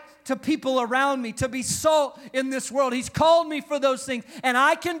light to people around me, to be salt in this world. He's called me for those things, and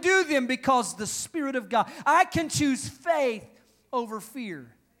I can do them because the Spirit of God. I can choose faith over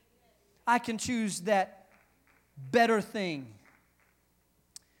fear. I can choose that better thing.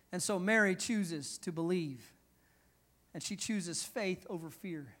 And so Mary chooses to believe, and she chooses faith over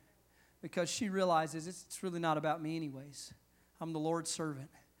fear, because she realizes it's really not about me anyways. I'm the Lord's servant.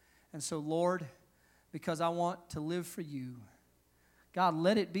 And so, Lord, because I want to live for you, God,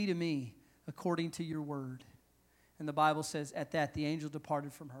 let it be to me according to your word. And the Bible says, at that, the angel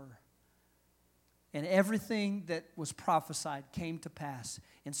departed from her. And everything that was prophesied came to pass,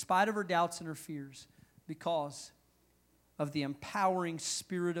 in spite of her doubts and her fears, because of the empowering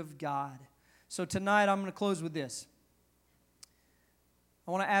Spirit of God. So tonight, I'm going to close with this.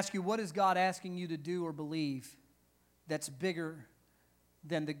 I want to ask you, what is God asking you to do or believe that's bigger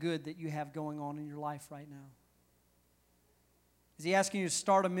than the good that you have going on in your life right now? Is He asking you to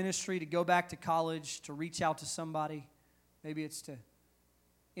start a ministry, to go back to college, to reach out to somebody? Maybe it's to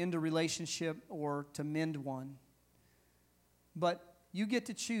end a relationship or to mend one. But you get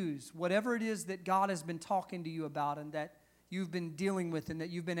to choose whatever it is that God has been talking to you about and that you've been dealing with and that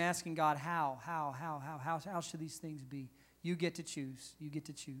you've been asking God, how should these things be? You get to choose. You get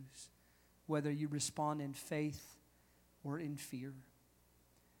to choose whether you respond in faith or in fear.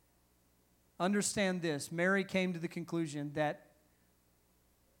 Understand this. Mary came to the conclusion that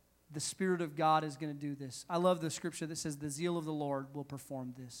the Spirit of God is going to do this. I love the scripture that says, the zeal of the Lord will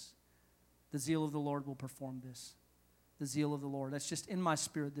perform this. The zeal of the Lord will perform this. The zeal of the Lord. That's just in my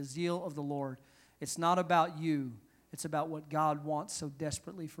spirit. The zeal of the Lord. It's not about you. It's about what God wants so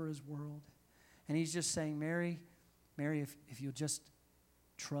desperately for His world. And He's just saying, Mary, if you'll just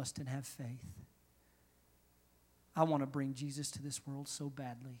trust and have faith, I want to bring Jesus to this world so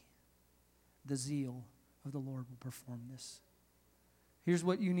badly. The zeal of the Lord will perform this. Here's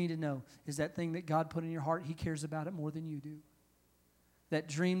what you need to know, is that thing that God put in your heart, He cares about it more than you do. That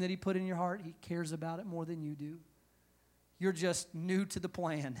dream that He put in your heart, He cares about it more than you do. You're just new to the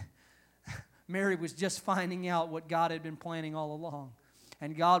plan. Mary was just finding out what God had been planning all along.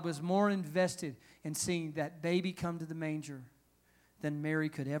 And God was more invested in seeing that baby come to the manger than Mary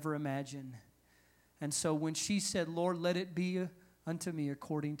could ever imagine. And so when she said, Lord, let it be unto me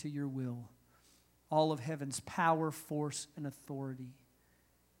according to your will, all of heaven's power, force, and authority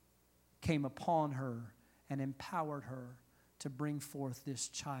came upon her and empowered her to bring forth this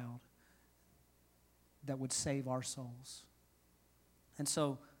child that would save our souls. And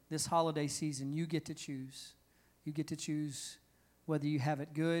so this holiday season, you get to choose. You get to choose whether you have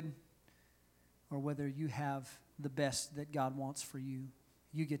it good or whether you have the best that God wants for you.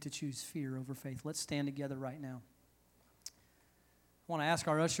 You get to choose fear over faith. Let's stand together right now. I want to ask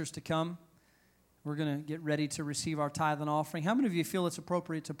our ushers to come. We're going to get ready to receive our tithe and offering. How many of you feel it's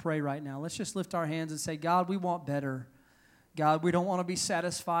appropriate to pray right now? Let's just lift our hands and say, God, we want better. God, we don't want to be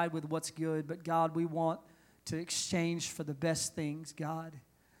satisfied with what's good, but God, we want to exchange for the best things, God.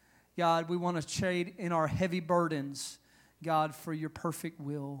 God, we want to trade in our heavy burdens, God, for your perfect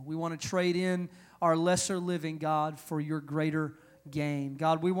will. We want to trade in our lesser living, God, for your greater gain.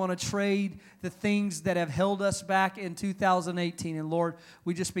 God, we want to trade the things that have held us back in 2018. And Lord,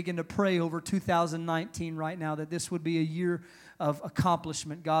 we just begin to pray over 2019 right now, that this would be a year of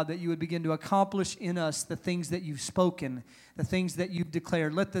accomplishment, God, that you would begin to accomplish in us the things that you've spoken, the things that you've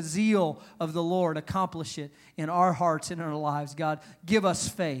declared. Let the zeal of the Lord accomplish it in our hearts and in our lives. God, give us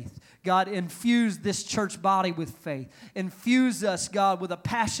faith. God, infuse this church body with faith. Infuse us, God, with a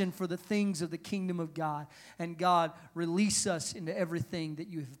passion for the things of the kingdom of God. And God, release us into everything that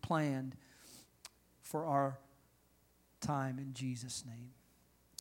you have planned for our time in Jesus' name.